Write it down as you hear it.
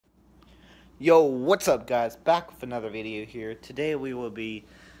Yo, what's up guys? Back with another video here. Today we will be,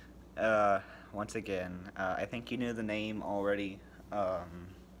 once again, I think you knew the name already, but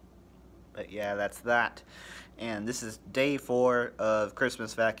yeah, that's that. And this is day 4 of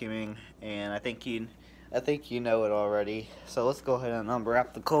Christmas vacuuming, and I think you know it already. So let's go ahead and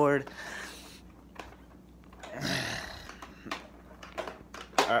unwrap the cord.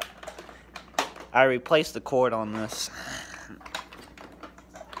 I replaced the cord on this.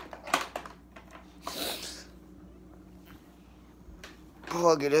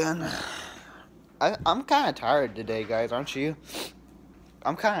 Plug it in. I'm kind of tired today, guys, aren't you?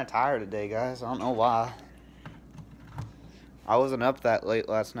 I'm kind of tired today, guys. I don't know why. I wasn't up that late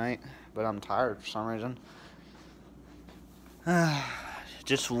last night, but I'm tired for some reason.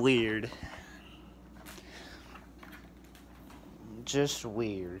 Just weird. Just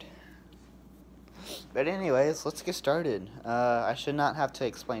weird. But anyways, let's get started. I should not have to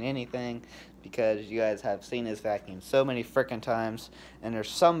explain anything because you guys have seen this vacuum so many frickin' times, and there's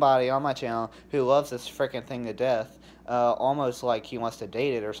somebody on my channel who loves this frickin' thing to death, almost like he wants to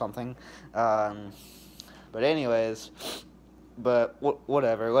date it or something. But anyways,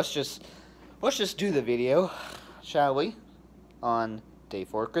 whatever. Let's just do the video, shall we? On day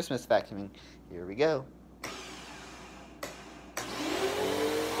 4 Christmas vacuuming. Here we go.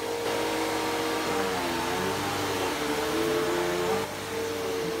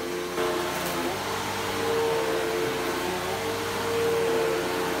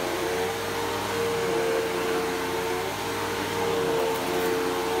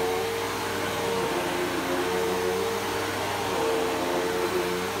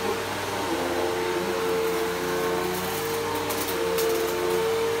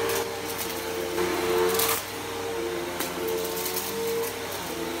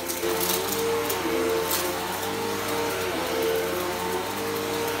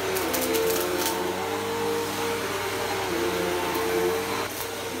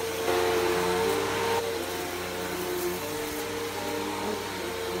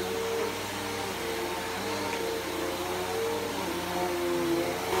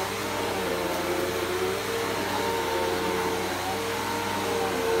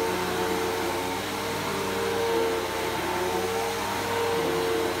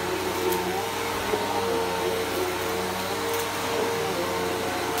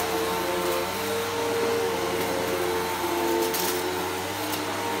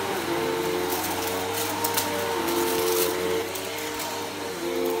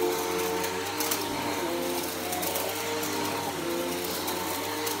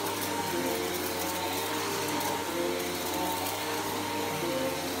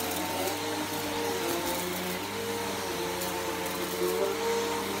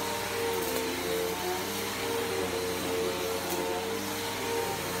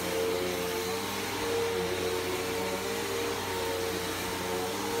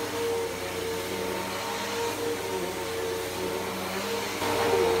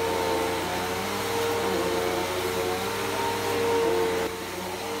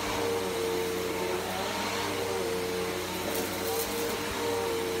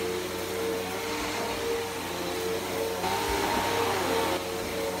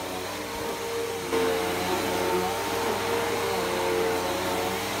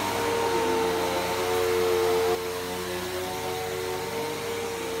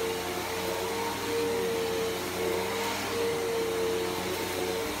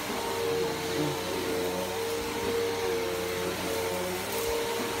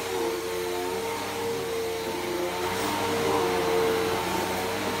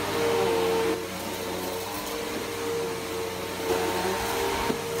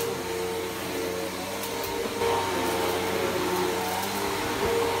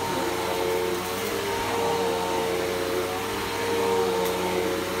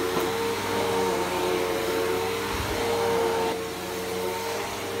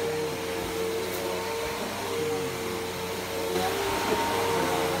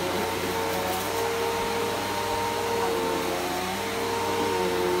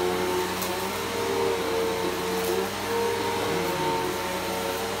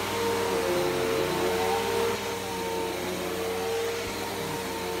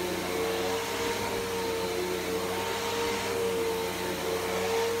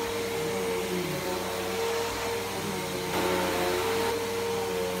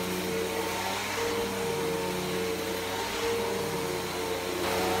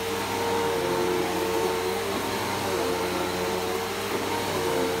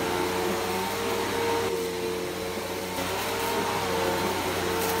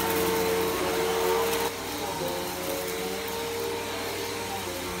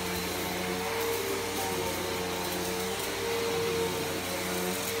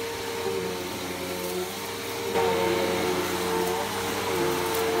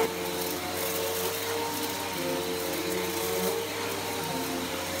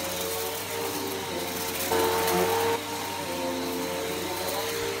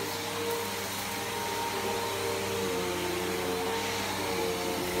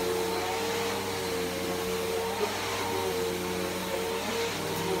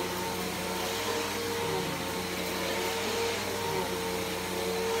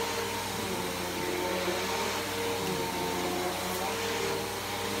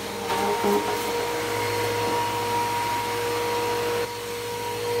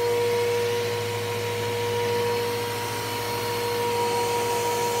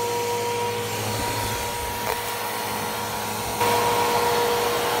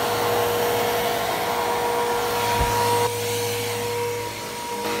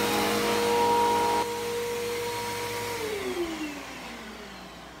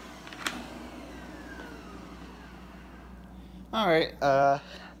 Alright,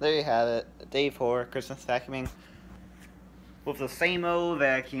 there you have it. Day 4, Christmas vacuuming. With the same old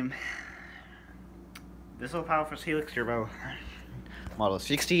vacuum. This will power for Helix Turbo. Model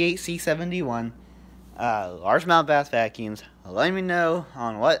 68C71. Largemouth bass vacuums. Let me know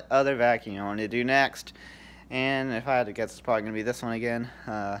on what other vacuum you want to do next. And if I had to guess, it's probably going to be this one again.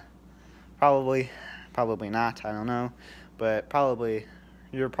 Probably not, I don't know. But probably,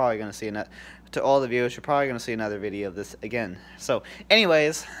 you're probably going to see another, to all the viewers, you're probably going to see another video of this again. So,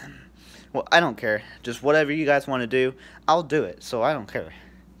 anyways, well, I don't care. Just whatever you guys want to do, I'll do it. So, I don't care.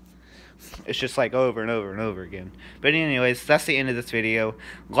 It's just like over and over and over again. But anyways, that's the end of this video.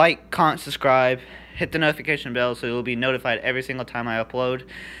 Like, comment, subscribe, hit the notification bell so you'll be notified every single time I upload.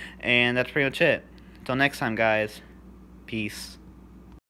 And that's pretty much it. Until next time, guys. Peace.